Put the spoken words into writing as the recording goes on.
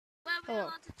Hello,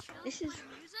 this is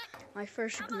my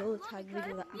first glow tag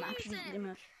video that I'm actually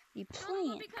gonna be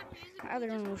playing. My other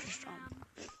one was just I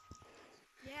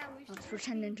was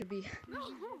pretending to be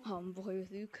Boy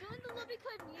with Luke.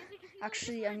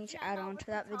 Actually, I need to add on to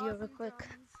that video real quick.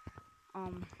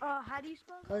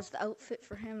 Because the outfit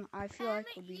for him, I feel like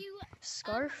would be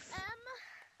scarf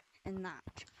and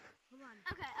that.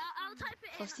 Okay, I'll type it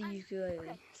plus the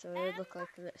ukulele, so it would look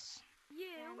like this.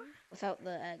 Without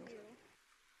the egg.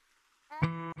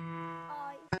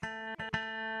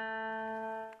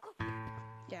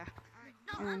 Yeah.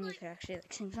 And then you could actually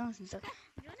like sing songs and stuff.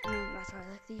 And that's why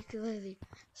I like the ukulele.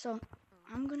 So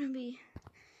I'm gonna be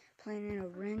playing in a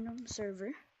random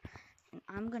server. And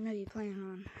I'm gonna be playing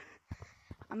on,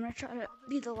 I'm gonna try to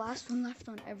be the last one left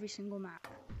on every single map.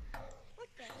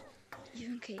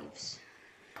 Even caves.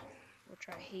 Which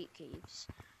I hate caves.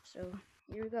 So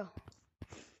here we go.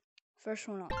 First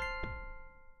one up.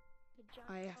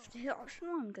 I have to hit option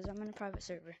 1 because I'm in a private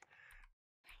server.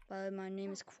 My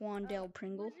name is Quandale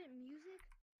Pringle.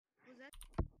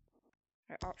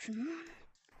 Alright, option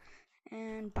 1.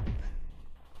 And bop.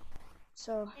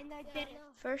 So,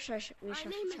 first we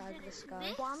should tag this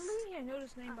guy. I know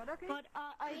his name, but okay. But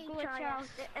I glitched out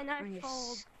and I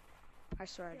fold. I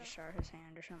swear I just shot his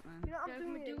hand or something. I'm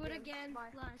gonna do it again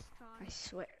last time. I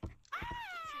swear.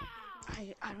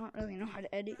 I don't really know how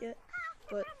to edit yet,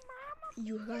 but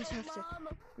you guys have to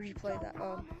replay that.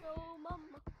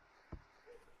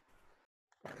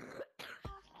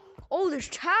 Oh, there's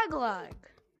tag lag.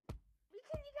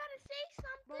 Because you gotta say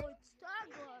something. Bro, it's tag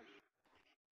lag.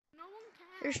 No one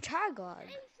can. There's tag lag.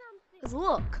 Say something. 'Cause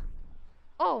look.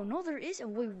 Oh no, there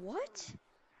isn't. Wait, what?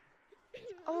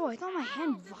 Oh, I thought my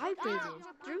hand vibrated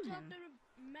through him.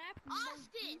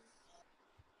 Austin.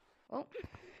 Oh.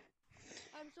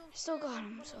 Still got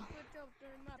him, so.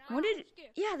 What did.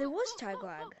 Yeah, there was tag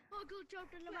lag.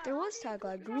 There was tag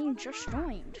lag. Green just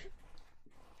joined.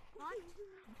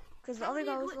 Because the other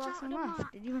guy was the last one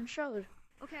left. It even showed.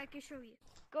 Okay, I can show you.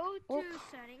 Go to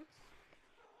settings.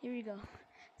 Here we go.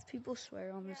 People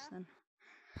swear on this then.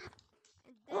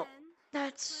 And then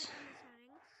that's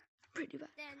pretty bad.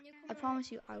 I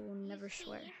promise you, I will never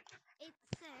swear. It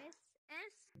says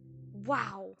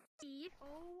Wow.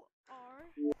 SCORAG.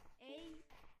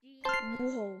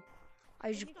 Whoa.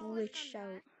 I just glitched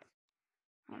out.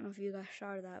 I don't know if you guys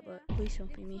saw that, but please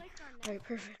don't be me. Alright,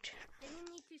 perfect.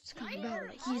 It's kind of bad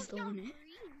that he's the one in it.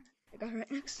 The guy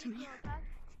right next to me.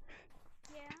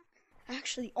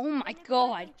 Actually, oh my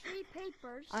god.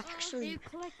 I actually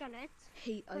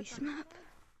hate ice map.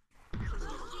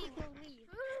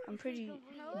 I'm pretty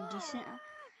decent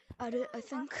at it, I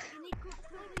think.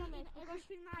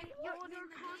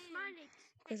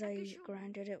 Because I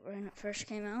grinded it when it first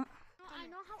came out. I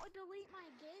know how to delete my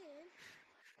game.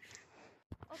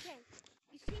 Okay,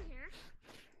 you see here?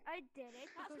 I did it.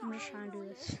 I'm just trying to do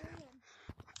this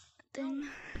thing.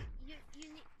 You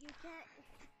can't.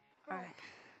 Alright.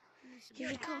 Here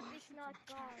we go. It's not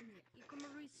gone. You come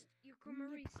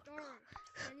restore.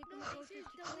 And you can go to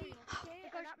delete.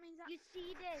 Because you see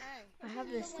this. I have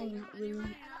this thing that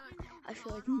really, I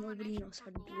feel like nobody knows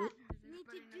how to do it.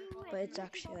 But it's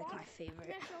actually like my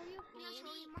favorite.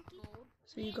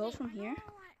 So you go from here,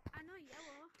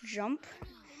 jump,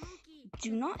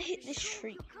 do not hit this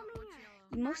tree.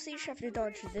 You mostly just have to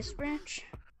dodge this branch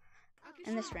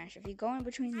and this branch. If you go in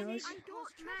between those,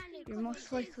 you're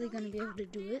most likely going to be able to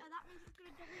do it.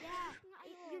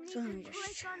 So let me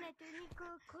just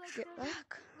get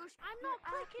back. I'm not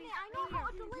clicking it. I know how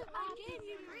to delete my game.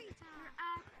 Your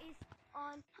app is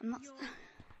on. I'm not.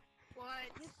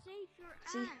 What? You save your app.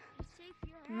 See,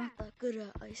 I'm not that good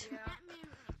at ice.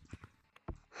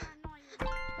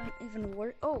 Don't even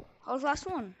work. Oh, I was last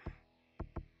one.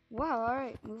 Wow,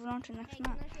 alright, moving on to next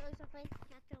map.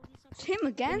 It's him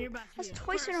again? That's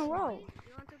twice in a row.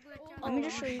 Let me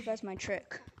just show you guys my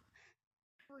trick.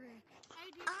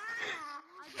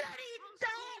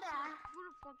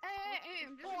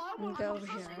 I'm gonna go over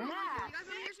here, right?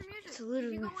 It's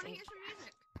literally my fault.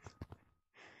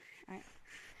 Alright.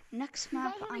 Next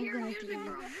map, I'm gonna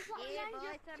do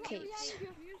caves.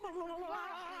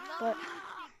 But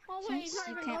since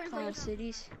you can't play on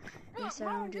cities, instead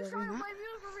I'm gonna do every map.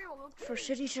 For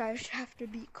cities, I just have to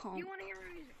beat calm.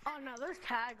 Oh no, there's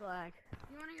tag lag.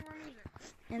 You wanna hear my music?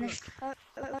 And there's I'm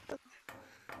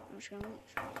just gonna leave.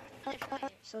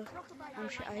 So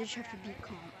I just have to beat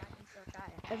calm.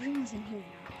 Everyone's in here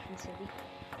now in city.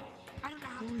 I don't know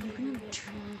how Ooh, you can have 2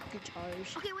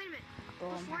 guitars. Okay, wait a minute. Bro,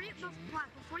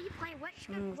 Before you play,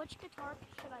 which guitar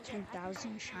should I get?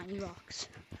 10,000 shiny rocks.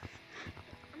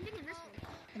 I'm thinking this one.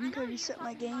 I think I reset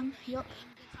my game. Yup.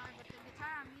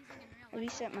 I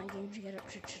reset my game to get up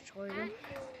to tutorial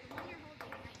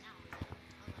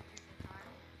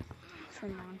for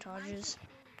montages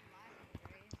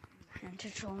and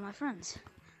to troll my friends.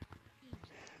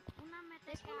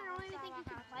 This game, I don't even think you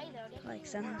can play though. Like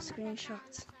send them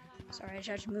screenshots. Sorry, I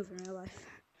tried to move in real life.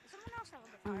 Someone else have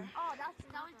a good Oh, that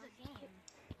was the game.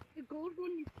 The gold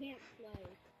one you can't play.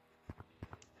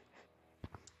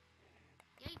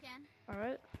 Yeah, you can.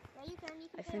 Alright, Yeah, you can. You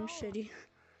can I play finished all. City.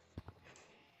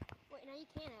 Wait, no, you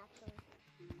can't actually.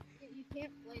 You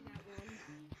can't play that one.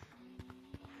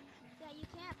 Yeah, you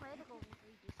can't play the Golden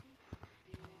 3 DC.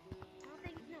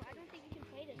 I don't think you can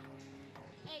play this one.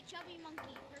 Hey, Chubby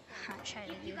Monkey, I tried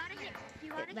to you do gotta hit. You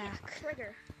it gotta back. hit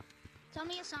trigger. Tell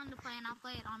me a song to play and I'll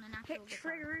play it on an actual Hit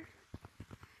trigger.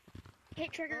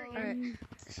 Hit trigger. Alright,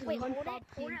 so Wait, hold it up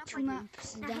 2 like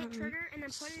maps now hit down, trigger and then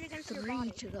put it against your 3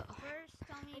 body. to go. First,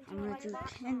 tell me if I'm you gonna like do that.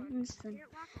 canyons, then Here,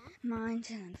 walk on. mines,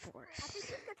 and then I think forest.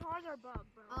 these guitars are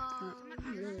bugged, bro. I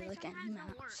don't really like any sometimes they'll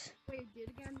work. maps. Wait, do it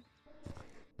again.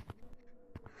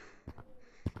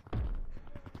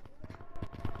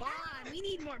 Come on, we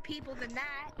need more people than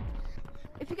that.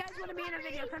 If you guys want to be in a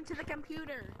video, come to the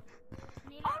computer.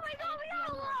 Oh my god, we got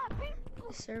a lot of people!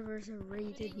 The server's a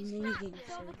rated minigame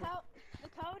So server, the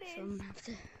code so I'm is gonna have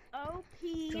to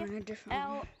OPLI, join a different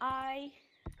one.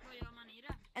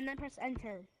 and then press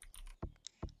enter.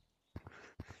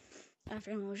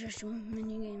 After we'll just doing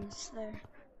minigames there.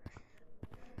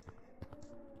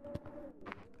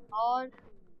 Odd.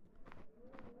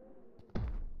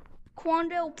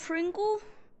 Quandale Pringle?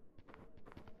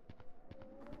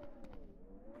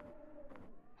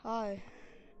 Hi.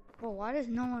 Bro, why does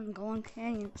no one go on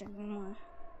canyons anymore?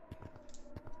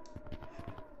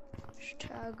 Just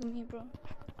tag me, bro.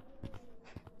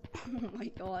 Oh my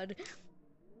god.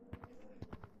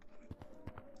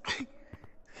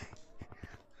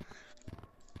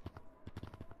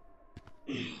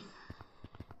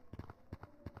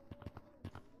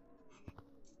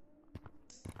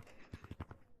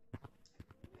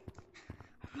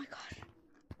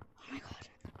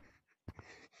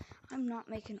 I'm not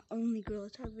making only Gorilla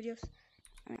Tag videos.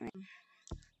 I'm making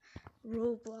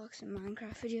Roblox and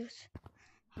Minecraft videos.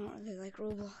 I don't really like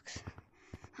Roblox.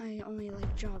 I only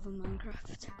like Java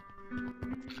Minecraft.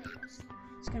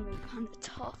 It's gonna be kind of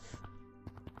tough.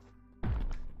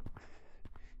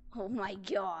 Oh my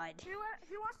god.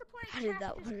 Who wants to play How did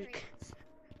that Cactus work? Crates?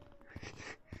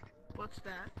 What's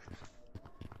that?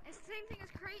 It's the same thing as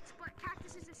crates, but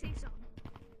cactus is a safe zone.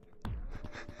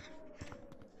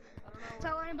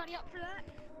 So anybody up for that?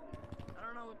 I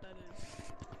don't know what that is.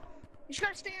 You just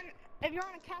gotta stand. If you're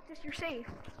on a cactus, you're safe.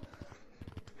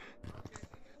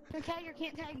 The tagger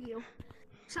can't tag you.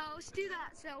 So let's do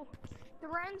that. So the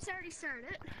round's already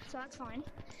started, so that's fine.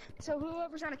 So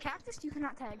whoever's on a cactus, you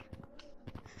cannot tag.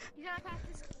 You got a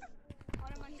cactus.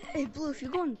 Hey Blue, if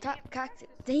you're going to tap cactus,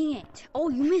 dang it. Oh,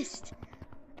 you missed.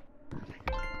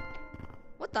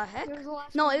 What the heck?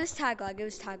 No, it was tag lag. It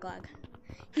was tag lag.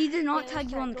 He did not Yeah,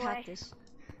 tag you on the tagged away. cactus.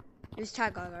 It was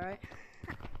tag lag, alright?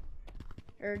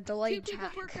 Or delayed Two people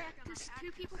tag. per cactus.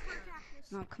 2 people per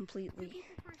cactus. Not 2 completely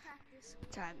people per cactus.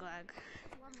 tag lag.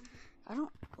 I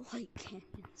don't like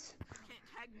canyons. Can't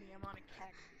tag me, I'm on a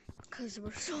cactus. Because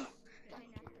we're so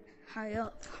high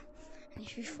up. And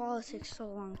if you fall, it takes so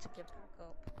long to get back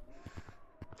up.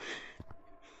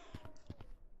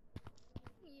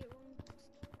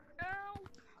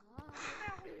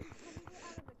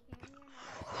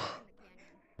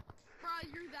 Bro,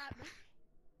 you're that bad.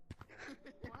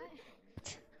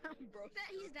 What? Bro,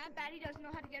 He's that bad, he doesn't know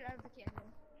how to get out of the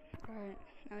canyon. Alright,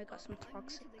 now we got some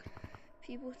toxic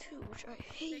people too, which I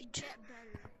hate. Get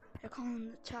better. They're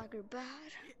calling the tagger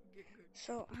bad.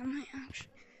 So I might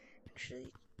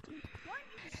actually Why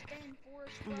don't you just stay in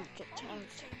forest, I'm bro? gonna get Why don't you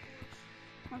tagged stay in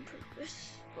forest? on purpose.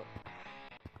 But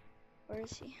where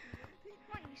is he?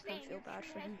 Why don't you stay I in feel your bad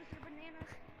for treehouse him. with your bananas?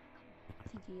 I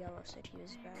think Yellow said he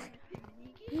was bad.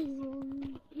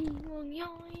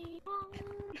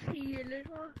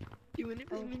 you wanna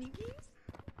play mini games?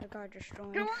 The guy just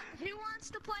joined. Who wants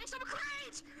to play some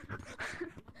crates?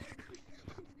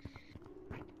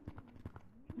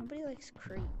 Nobody likes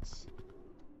crates.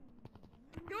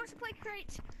 Who wants to play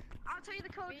crates? I'll tell you the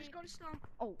code, just go to Stomp.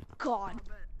 Oh god.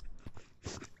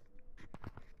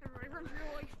 Everybody run for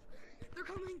your life. They're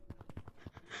coming.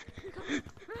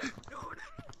 They're coming.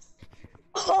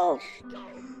 Oh!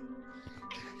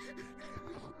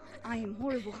 I am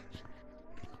horrible.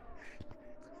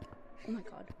 Oh my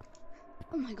god.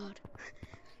 Oh my god.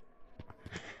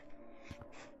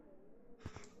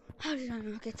 How did I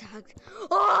not get tagged?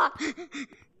 Ah!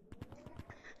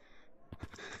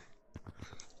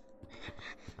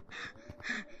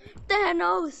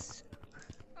 Thanos!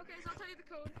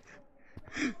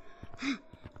 code.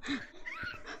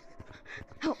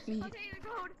 Help me. I'll tell you the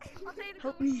code. I'll tell you the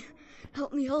Help code. me.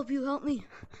 Help me. Help you. Help me.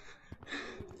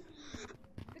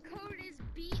 The code is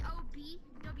BOBWOW.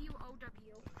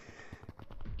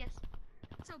 Yes.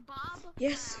 So Bob.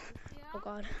 Yes. Wow. Yeah. Oh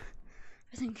God.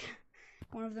 I think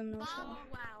one of them knows how. Bob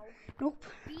Wow. Nope.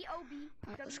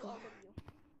 BOBWOW. Let's go.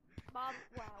 Bob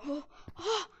Wow. Oh.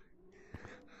 Oh.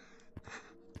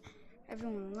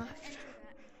 Everyone left. Enter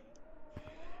that.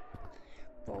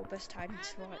 Whoa, best hiding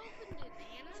spot. Opened it,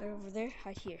 Anna. If they're over there,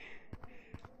 hide here.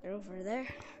 They're over there,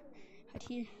 hide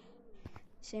here.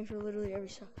 Same for literally every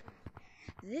suck.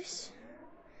 This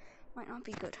might not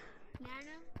be good.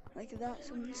 Nana. Like that,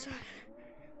 someone inside.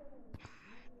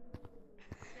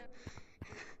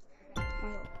 Oh,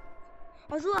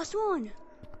 I was the last one!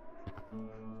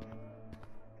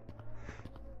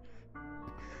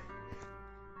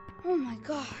 Oh my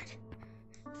God.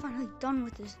 Finally done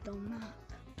with this dumb map.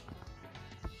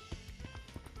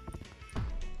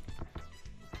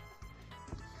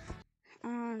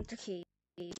 The key.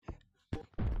 Is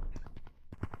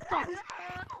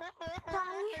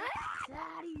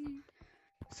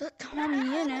that Tommy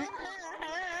in it?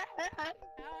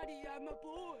 Daddy, I'm a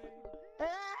boy.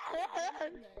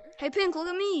 Hey Pink, look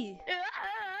at me.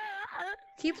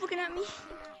 Keep looking at me.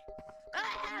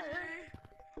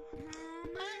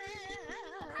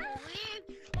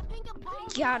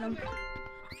 Got him.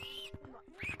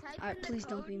 Alright, please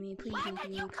don't be me. Please don't be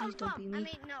me. Please don't be me.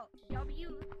 No.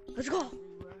 W. Let's go.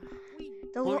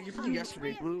 Blue, you're from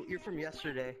yesterday. Blue, you're from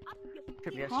yesterday.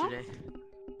 From yesterday.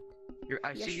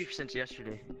 I see you since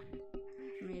yesterday.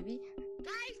 Maybe.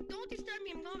 Guys, don't disturb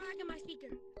me. I'm going back on my speaker.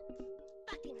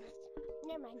 Fucking.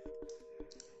 Never mind.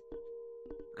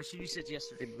 I see you since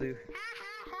yesterday, Blue.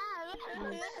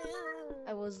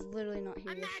 I was literally not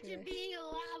here Imagine yesterday. being a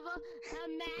lava.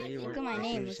 Yeah, you Imagine. Look at my I see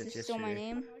name. you Is since this still my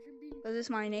yesterday. name? Is this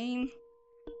my name?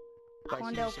 I see you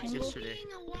Quandale since Pringle? yesterday.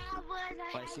 Being a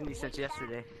lava. I see you since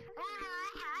yesterday.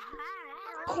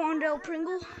 Quandale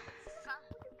Pringle? Imagine.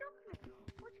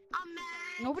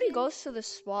 Nobody goes to this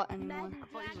spot anymore. I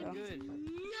thought you So. were good.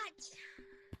 Nuts.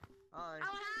 Hi.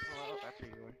 Well, after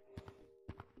you were.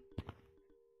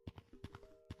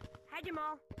 Hi,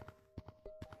 Jamal.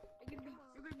 You're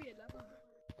gonna be a lava.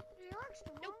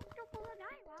 Nope. Don't pull a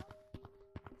knife out.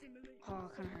 Oh,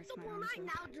 it kind of hurts Don't my pull a arms. knife though.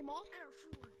 now, Jamal.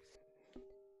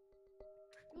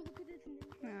 Look at this.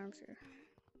 My arms are.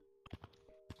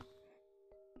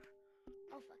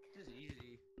 Oh, fuck. This is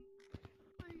easy.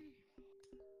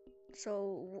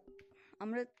 So, I'm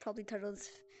gonna probably title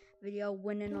this video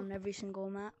 "Winning on every single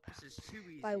map." This is too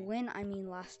easy. By win, I mean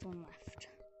last one left.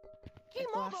 Hey,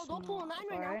 Like Margo, last don't one pull a left, nine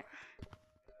right now. alright?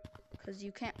 Because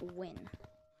you can't win.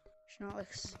 It's not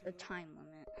like a time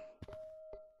limit.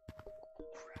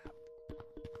 Crap.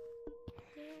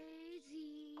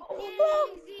 Daisy.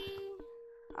 Oh, Daisy.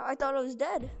 I thought I was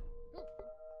dead.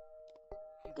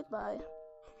 Goodbye.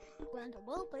 Glenda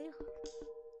will be.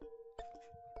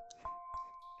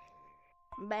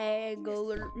 Bag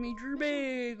alert, major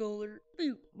bag alert.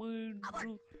 Mission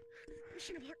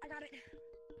alert, I got it.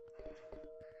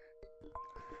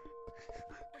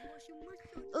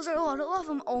 Those are a lot of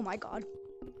them. Oh my God.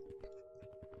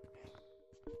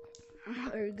 I'm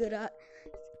not very good at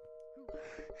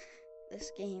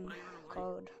this game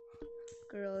called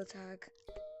Gorilla Tag.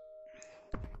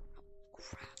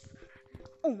 Crap.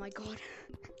 Oh my God.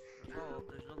 Oh,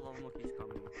 there's no lava monkeys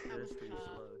coming. They're just pretty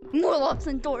slow. More lots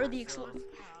than Dora the Explorer.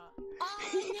 Oh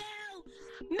no!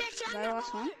 Mission Was that the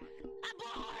last one?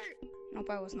 abort! Nope,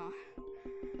 I was not.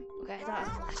 Okay, I thought I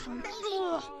was the last one.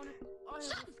 Ugh.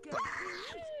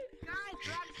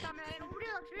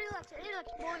 Relax,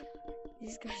 boy.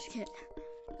 These guys get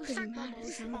pretty mad at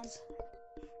sounds.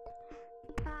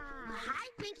 Hi,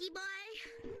 Pinky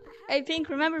boy. Hey Pink,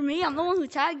 remember me? I'm the one who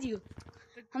tagged you.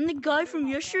 I'm the guy from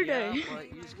yesterday. Yeah, but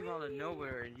you just came out of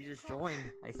nowhere and you just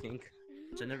joined, I think.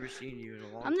 So I've never seen you in a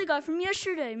long I'm the guy from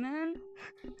yesterday, man.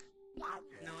 No,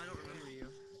 I don't remember you.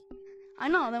 I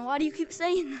know, then why do you keep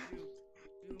saying that?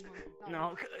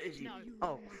 No, cause you...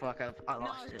 Oh, fuck, I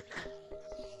lost it.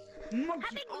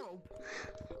 Oh,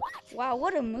 Wow,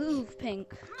 what a move,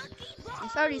 Pink. I'm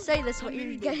sorry to say this, but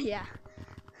you're getting, yeah.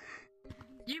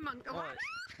 You monkey. what?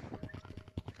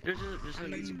 There's a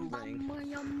music playing.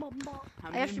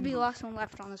 I have to be the last one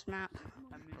left on this map.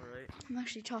 Alright. I'm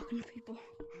actually talking to people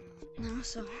now,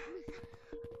 so.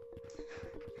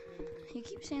 You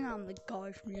keep saying I'm the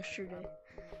guy from yesterday.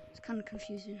 It's kind of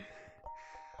confusing.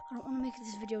 I don't want to make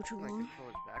this video too My long.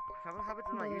 controller's back. How about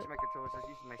I not use my controllers? I was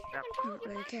using my straps. I don't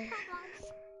really care.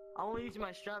 I only use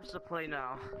my straps to play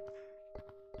now.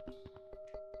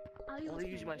 I only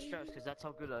use my straps because that's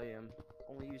how good I am.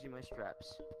 only using my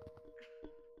straps.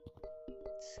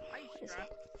 What is it?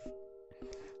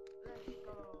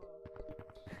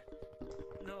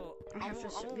 No, I have to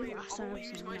I'm say, last time I was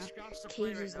using saying my that, straps to play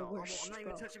Cage right is the now. worst, I'm not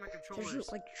even bro. touching my There's controllers.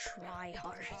 just like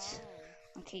tryhards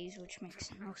on Cage, which makes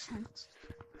no sense.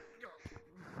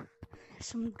 If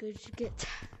someone good gets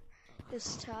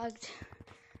tagged,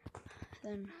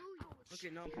 then Okay,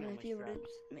 no, I'm I putting on might my be able to straps.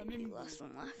 maybe be last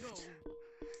one left.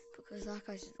 Because that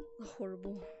guy's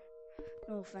horrible.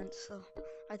 No offense, though.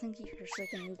 I think he's just like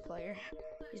a new player.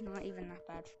 He's not even that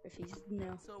bad if he's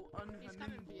new. So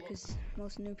unhumble. Because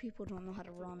most new people don't know how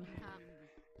to run.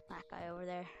 That guy over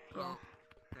there, yeah,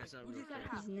 That's not What real did that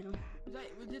fair. he's new.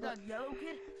 Was that yellow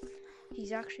kid?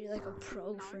 He's actually like a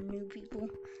pro for new people.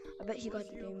 I bet he got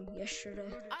the game yesterday.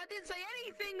 I didn't say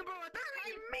anything, bro. I don't know what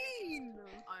you mean.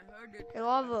 I heard it. Hey,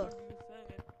 Lava. I heard you say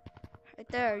it. Right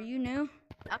there, are you new?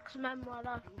 That's my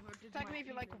mother. Tag me if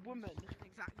you're like a woman.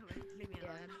 Exactly. Leave me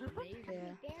alone.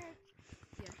 Yeah.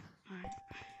 Alright.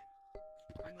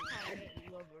 I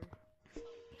love her.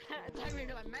 Tag me if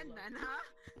you're like men then, huh?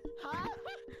 Huh?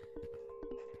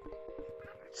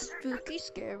 Spooky,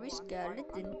 scary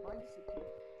skeleton.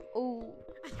 Oh,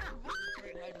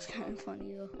 it's kind of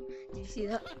funny though. Did you see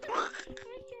that?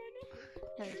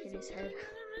 Yeah, it hit his head.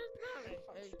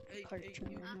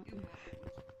 Cartoon or something.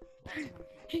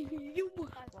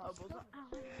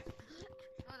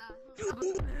 Oh.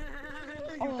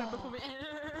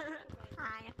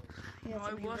 Yeah, No, I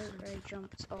it's really wasn't. where I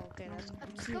jumped. Oh, okay, that's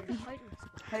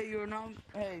Hey, you're now.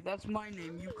 Hey, that's my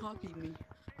name. You copied me.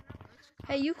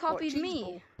 Hey, you copied Cheese me.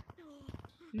 Bowl?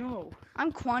 No.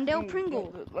 I'm Quandale No,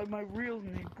 Pringle. Like my real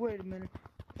name. Wait a minute.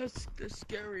 That's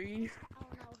scary.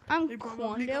 I'm They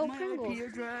probably got Quandale my Pringle. IP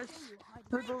address.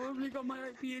 They probably got my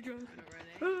IP address.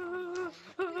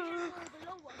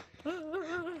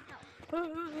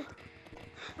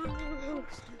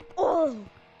 Oh!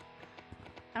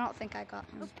 I don't think I got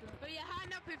him. Put your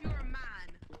hand up if you're a man.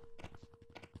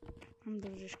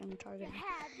 They're just gonna target me.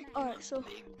 Alright, so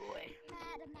Big boy.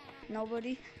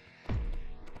 nobody.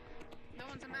 No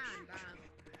one's a man. Bam.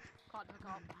 Caught the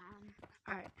cop.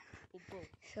 Alright, Oh, bro.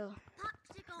 so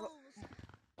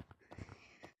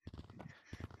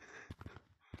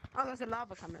Oh, there's a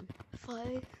lava coming. if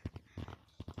I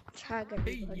tag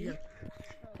everybody, Hey.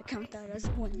 I count that as a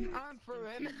win. I went through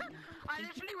him. I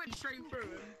literally went straight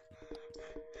through him.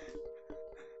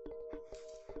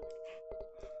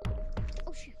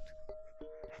 Oh shoot.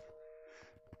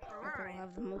 I'll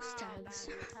have the most tags.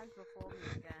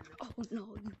 Oh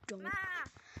no, you don't. I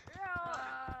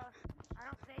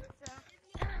don't think so.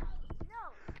 No.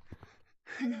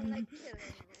 I don't like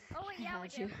killing. Oh wait, I yeah, we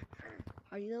had do. you.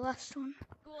 Are you the last one?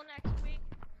 School next week.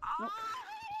 Nope.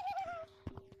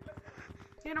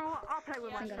 You know what? I'll play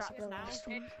with I my think that's straps the now. last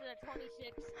one. It's the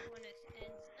 26th when it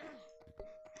ends.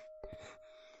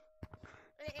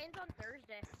 It ends on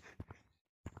Thursday.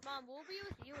 Mom, we'll be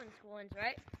with you in school ends,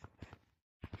 right?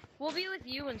 We'll be with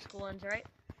you when school ends, right?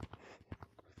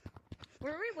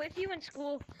 Were we with you when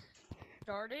school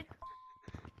started?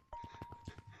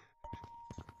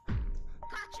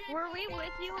 Were we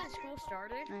with you when school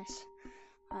started? Nice.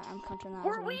 I'm counting that as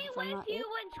Were a win. we If I'm with not you it,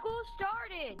 when school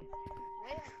started?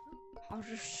 I'll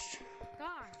just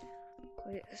God,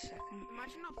 wait a second.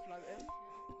 imagine not floating.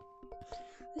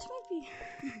 This might be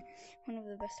one of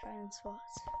the best hiding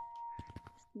spots.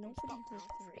 Nobody lives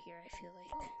over here, I feel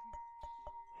like.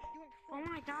 Oh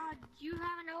my god, you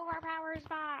have an overpowered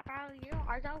spot, bro. You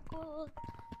are so cool.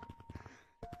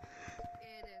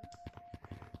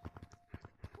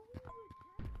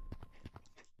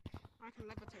 I can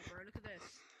levitate, bro. Look at this.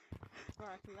 Bro,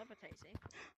 I can levitate, see?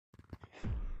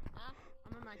 Huh?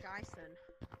 I'm in my Geisen.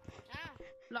 Ah.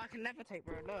 Look, I can levitate,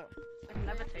 bro. Look. I can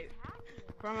levitate.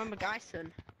 Bro, I'm a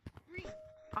Geisen.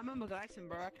 I'm a Geisen,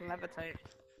 bro. I can levitate.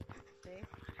 See?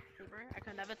 See, bro? I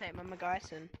can levitate. I'm a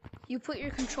Geisen. You put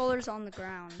your controllers on the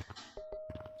ground.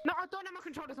 No, I don't have my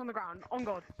controllers on the ground. On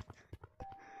God.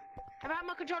 If I have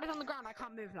my controllers on the ground, I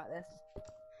can't move like this.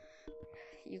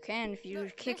 You can if you're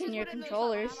Look, this kicking is your what it looks like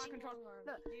when I controllers. have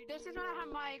my Look, this is when I have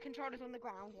my controllers on the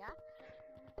ground, yeah?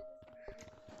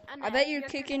 And I then bet you're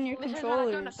this kicking your this is when I don't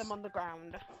controllers. have them on the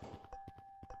ground.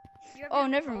 You have Oh, your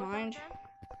never controllers on mind. then?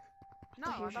 No,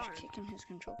 I thought he I was just don't. kicking his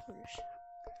controllers. Which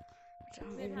I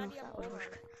don't Then even how know do if you that have would them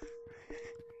work.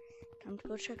 Time to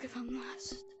go check if I'm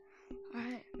last.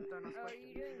 Alright, Don't know Oh, are if you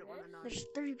you doing wanna this? know. there's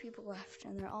 30 people left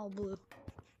and they're all blue.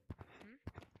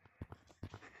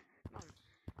 No.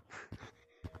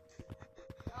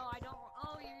 Oh, I don't.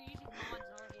 Oh, you're using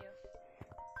mods, aren't you?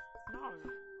 No.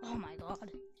 Oh my god.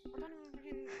 I don't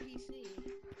even freaking PC.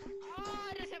 Oh,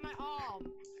 I just hit my arm.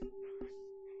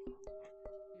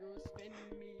 You spin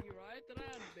me right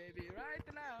be right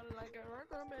now like a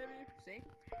rocker, baby. See?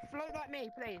 Float like me,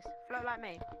 please. Float like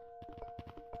me.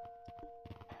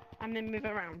 And then move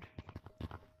around.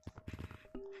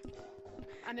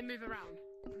 And then move around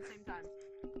at the same time.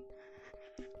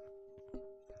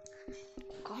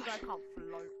 You guys can't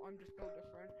float. I'm just built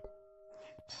different.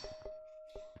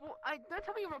 Well, don't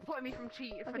tell me you're reporting me from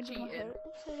cheating for cheating.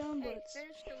 Upside down, but Hey,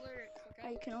 finish the lyrics, okay?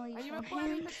 I can only Are use you one reporting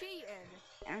me hand, for cheating?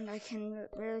 and I can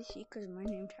barely see because of my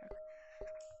name tag.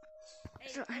 Hey,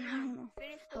 So, and I everyone, don't know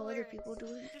finish the how other lyrics. people do it.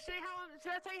 Just say how I'm.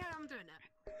 Should I tell you how I'm doing it?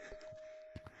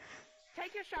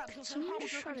 Take your straps. Did someone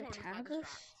just try to tag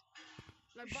us?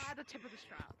 Like by the tip of the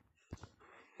strap.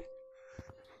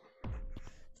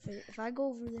 If I go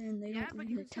over there and they Yeah, don't but even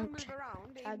you can still attempt move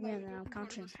around. tag me, and then I'm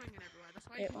counting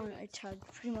it when I tag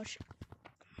pretty much.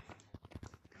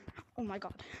 Oh my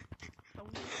god. Here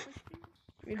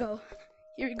we go.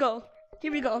 Here we go.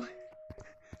 Here we go.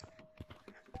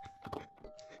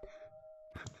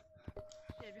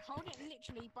 Yeah, if you hold it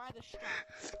literally by the strap.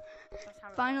 That's how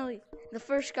it Finally, the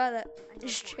first guy that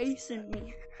is chasing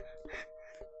me.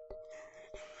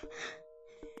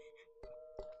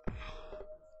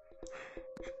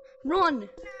 Run!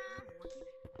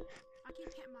 I keep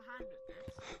getting my hand at this.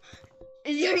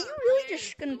 Are you really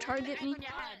just gonna target me? On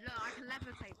your head. Look, I can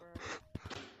levitate, bro.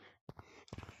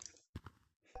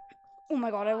 Oh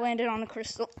my god, I landed on a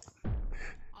crystal.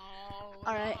 Oh,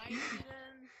 Alright. no, I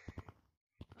didn't.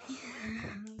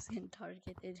 I was getting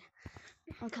targeted.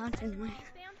 I'm counting my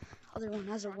other one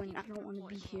as a win. I don't want to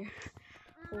be here.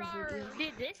 Over you.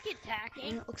 Did this get And tacky?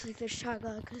 it looks like there's tag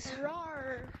lag because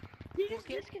Rawr. You just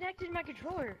disconnected my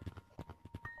controller.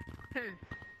 Who?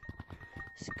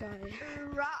 this guy is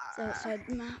Rawr. outside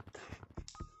the map.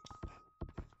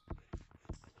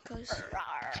 Because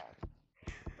Rawr.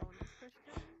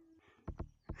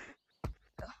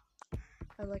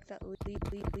 I like that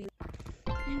lead.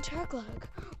 And tag lag.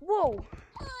 Whoa!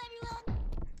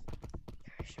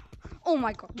 Oh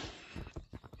my god.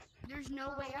 There's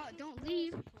no way out. Don't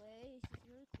leave.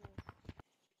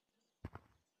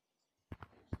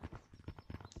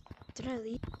 Did I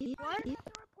leave? What?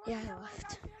 Yeah, I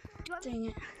left. Dang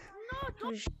it. No,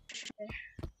 There's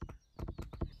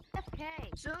Okay.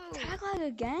 So, tag lag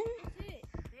again? big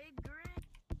grin.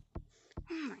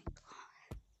 Oh my god.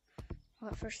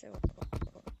 Well, at first there was.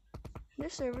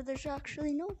 This server, there's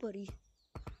actually nobody.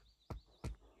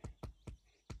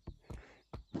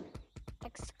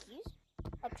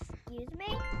 Excuse me?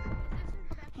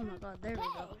 Oh my god, there we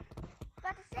go.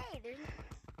 About to say, there's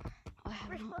I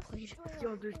have not played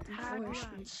Yo, there's tag Forest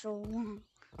lag. in so long.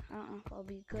 I don't know if I'll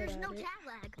be good there's at no it. tag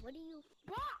lag. What do you?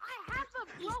 What? I have a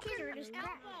These kids are broken just elbow.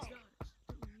 crap.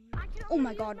 I can Oh only my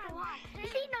use god. my left You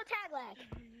hand. see no tag lag.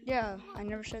 Yeah, I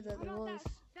never said that I'm there not was.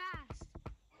 that fast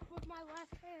with my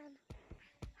left hand.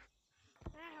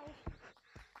 Ow.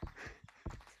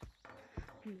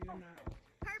 You're not.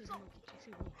 Purple.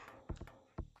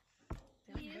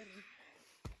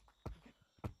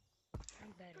 I'm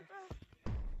better.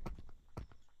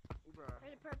 Where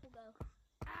did purple go?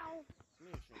 Ow.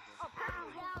 Oh,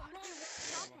 purple's out there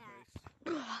with the hat.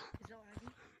 Is that laggy?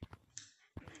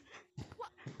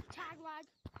 What? Tag lag.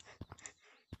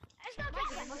 There's no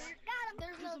tag lag. Got him.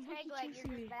 There's no tag lag. You're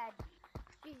just bad.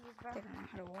 Jesus, bro. I don't know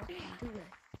how to walk and do it.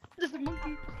 There's a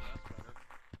monkey.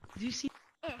 Do you see?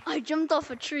 I jumped off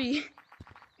a tree.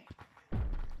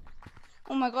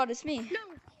 Oh my god, it's me. No.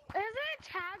 Isn't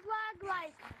tag lag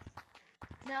like?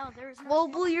 No, there's no. Well,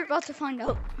 Blue, you're about to find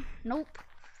out. Nope.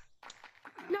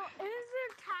 No.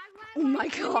 Isn't tag lag? Oh my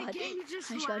like when god. the game's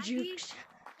just I just got laggy? juked.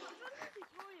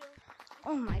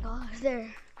 Oh my god,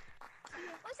 there.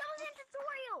 What's that was in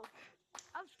tutorial?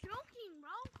 I was joking,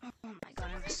 bro. Oh my god,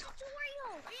 I'm so...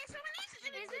 Tutorial. Isn't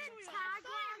tag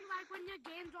lag like when your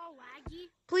game's all laggy?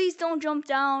 Please don't jump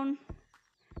down.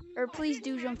 Or please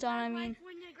do jump down, I mean. Like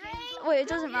when your game's all Wait, it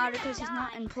doesn't matter because he's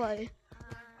not in play.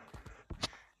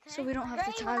 So we don't have to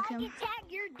Gray, tag when I him. can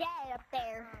tag your dad up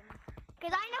there.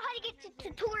 Because I know how to get to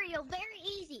tutorial very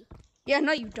easy. Yeah,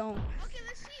 no you don't. Okay,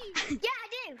 let's see. Yeah, I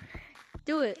do.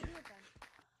 Do it.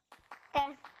 Okay.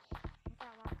 I'm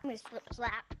gonna slip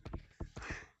slap.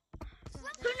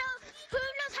 Who knows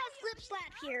how to slip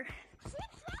slap here?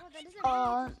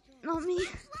 Not me.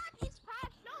 Slip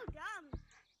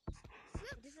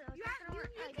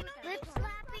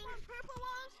slapping.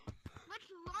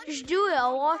 Just do it,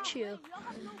 I'll watch you.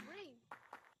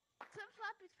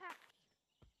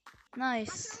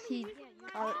 Nice. He got it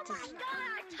Oh to... my god,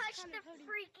 I touched the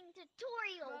freaking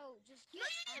tutorial. No, you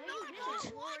did not.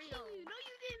 I'm watching you. No,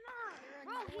 you did not.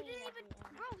 Bro, he didn't even.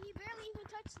 Bro, he barely even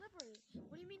touched Slippery.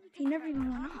 What do you mean? He never even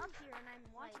went up. Up here and I'm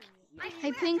watching you.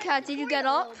 Hey, Pink Cat, did you get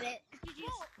up? Did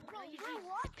you?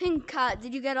 Pink Cat,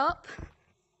 did you get up?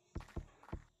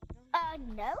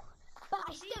 No. But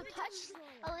I still touched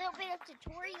a little bit of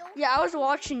tutorial. Yeah, I was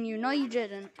watching you. No, you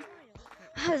didn't.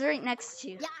 I was right next to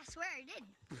you. Yeah, I swear I did.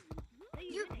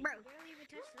 You, bro.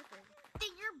 Then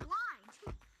you're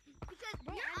blind. Because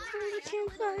Oh, the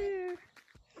campfire.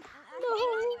 I'm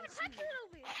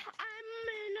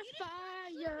in a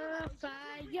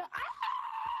fire.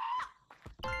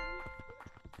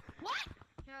 what?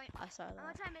 I saw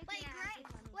that.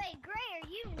 Wait, Gray, are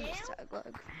you new? Hashtag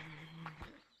lag.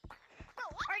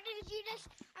 Or did you just,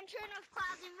 I'm turning off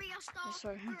clouds and real stuff?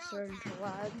 I'm starting to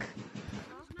lag.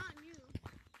 It's not new.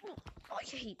 Oh, I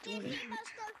hate doing He it.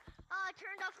 must have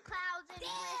turned off clouds and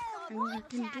I mean, I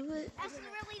can do it. That's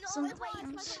really the only way you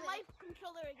Sometimes. can life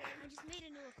controller again. I just made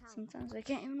a new account. Sometimes I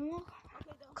can't even walk.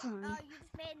 Okay, go. Climb. You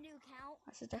just made a new account.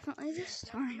 That's definitely this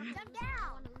time. Jump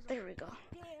down. There we go.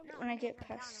 Damn. When I get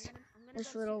past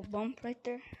this little bump right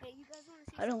there, Hey, you guys want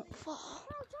to see I don't fall.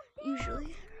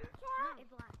 Usually.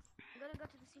 I'm gonna go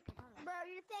to the secret tunnel. Bro,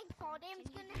 you think fall damage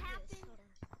is gonna happen?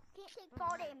 Can't take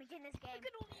fall damage in this game.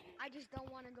 I just don't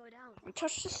want to go down. I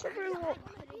touched the silver wall.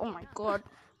 Oh my god.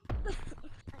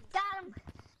 Got him.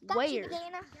 Got Where? you,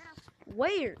 Dana.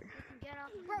 Where?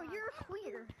 Bro, you're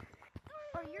queer.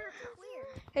 Bro, you're queer.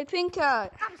 Hey, Pink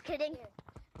Cat. I'm just kidding.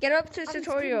 Get up to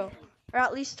tutorial. Or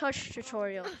at least touch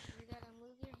tutorial.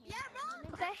 Yeah,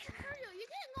 bro. Okay. You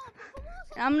didn't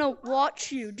go. I'm gonna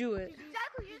watch you do it.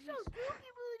 Exactly. You're so spooky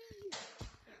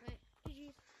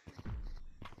booty.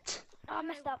 Oh, I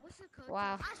messed up.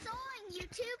 Wow. I saw on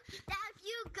YouTube that if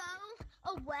you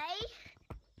go away,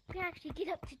 you can actually get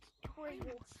up to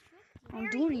tutorial. I'm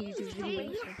doing a YouTube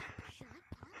video.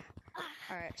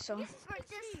 Alright, so This is for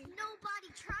just nobody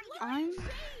trying to I'm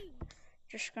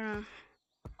just gonna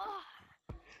Oh,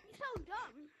 you sound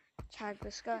dumb. tag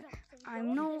this guy.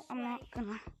 I'm not gonna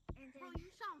Bro,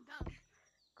 you sound dumb.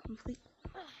 complete.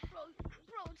 Bro,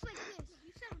 it's like this.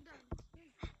 You sound dumb.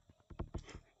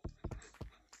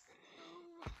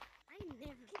 I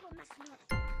never keep on messing up.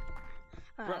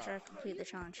 Alright, try to complete the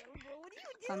challenge. Bro, what do you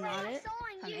do? If I'm not it, I saw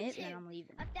on if I'm it, then YouTube. I'm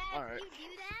leaving. Dad, Alright. you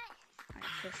do that?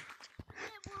 Alright, perfect.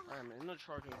 I'm in the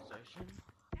charging station.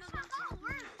 That's not how it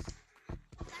works.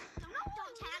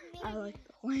 Don't tag me. I like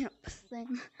the lamp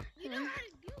thing. You know how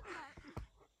to do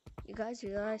that. You guys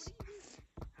realize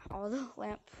all the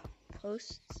lamp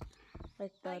posts,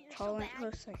 like the you're tall so lamp bad.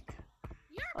 posts, like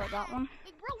You're oh that one,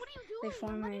 Like, bro, what are you doing? they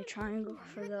form a triangle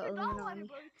for the Illuminati,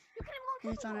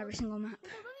 and it's on every single map. I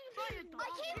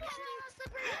can't have a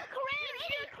slippery.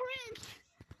 You're cringe.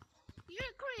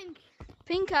 You're cringe.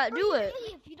 Pink Cat, do it.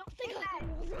 If you don't think that,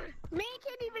 man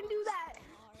can't even do that.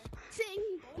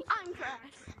 Sing, I'm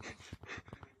trash.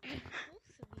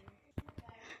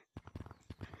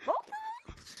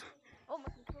 Oh my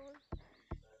controller.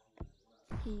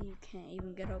 He can't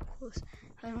even get up close.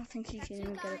 I don't think he can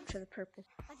even get up to the purple.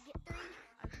 Let's get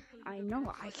 3. I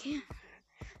know I can't,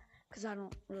 cause I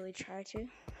don't really try to.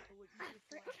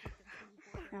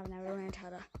 I've never learned how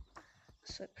to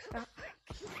slip stop.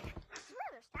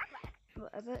 But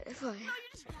I bet if I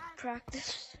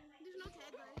practice,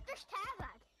 There's tag lag.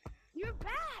 You're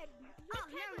bad. Oh,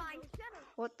 never mind.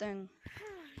 what thing?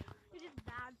 You're just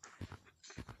bad.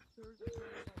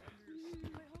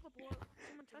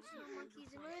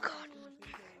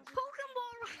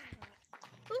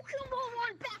 Who can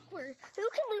run backwards? Who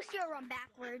can Lucio run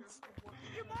backwards?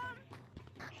 Your mom.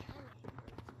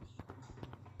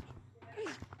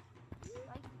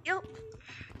 Yup.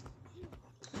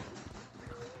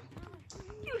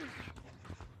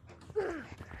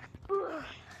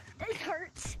 This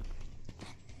hurts.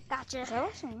 Gotcha. Is that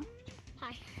awesome?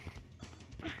 Hi.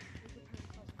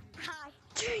 Hi.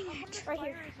 Dang it. Right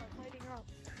here.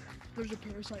 There's a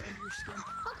parasite under your skin.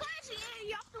 Okay, so yeah,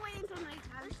 you have to wait until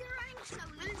nighttime. If you're running so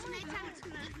when it's nighttime, it's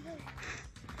gonna.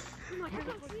 Oh my god.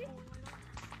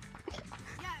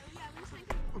 Yeah, when it's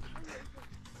nighttime.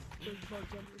 There's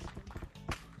bugs under your skin.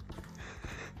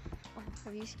 Oh,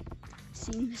 have you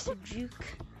seen Mr. Juke?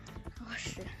 Oh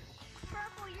shit.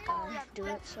 Purple, you're Gotta do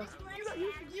it, so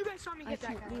You guys saw me I get that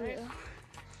can't guy, do right? it.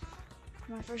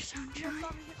 My first time You guys trying. saw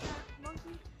me get that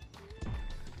monkey?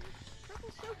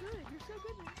 Purple's so good. You're so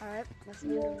good, man. Alright, let's do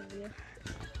the review.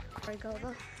 Before I go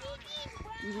though,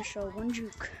 I'm gonna show one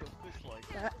juke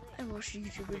that I watched a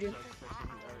YouTuber do.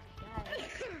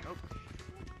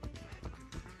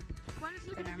 Why does it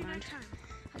look But like never mind. nighttime?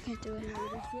 I can't do it. It is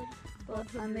good. But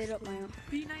I made up my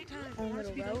Be nighttime. own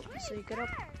little route. So you get up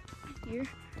here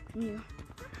and you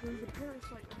There's a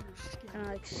parasite under your skin. kind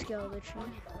of like scale the tree.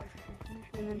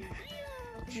 And then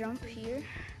jump here.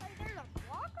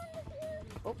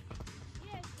 Oh,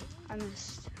 I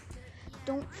missed.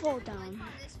 Don't fall down.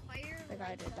 what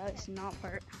I did. That is not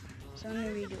part. So I'm gonna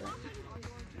redo it.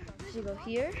 So you go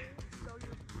here,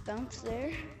 bounce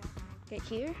there, get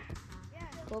here,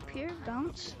 go up here,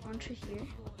 bounce onto here.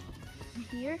 From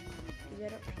here, you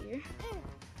get up here.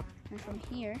 And from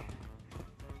here,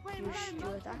 you just do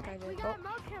what that guy did. Oh,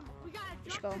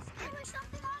 just go.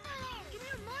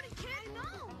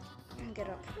 And get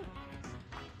up.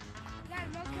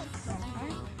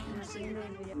 Alright, and that's the end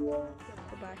of the video.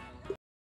 Goodbye.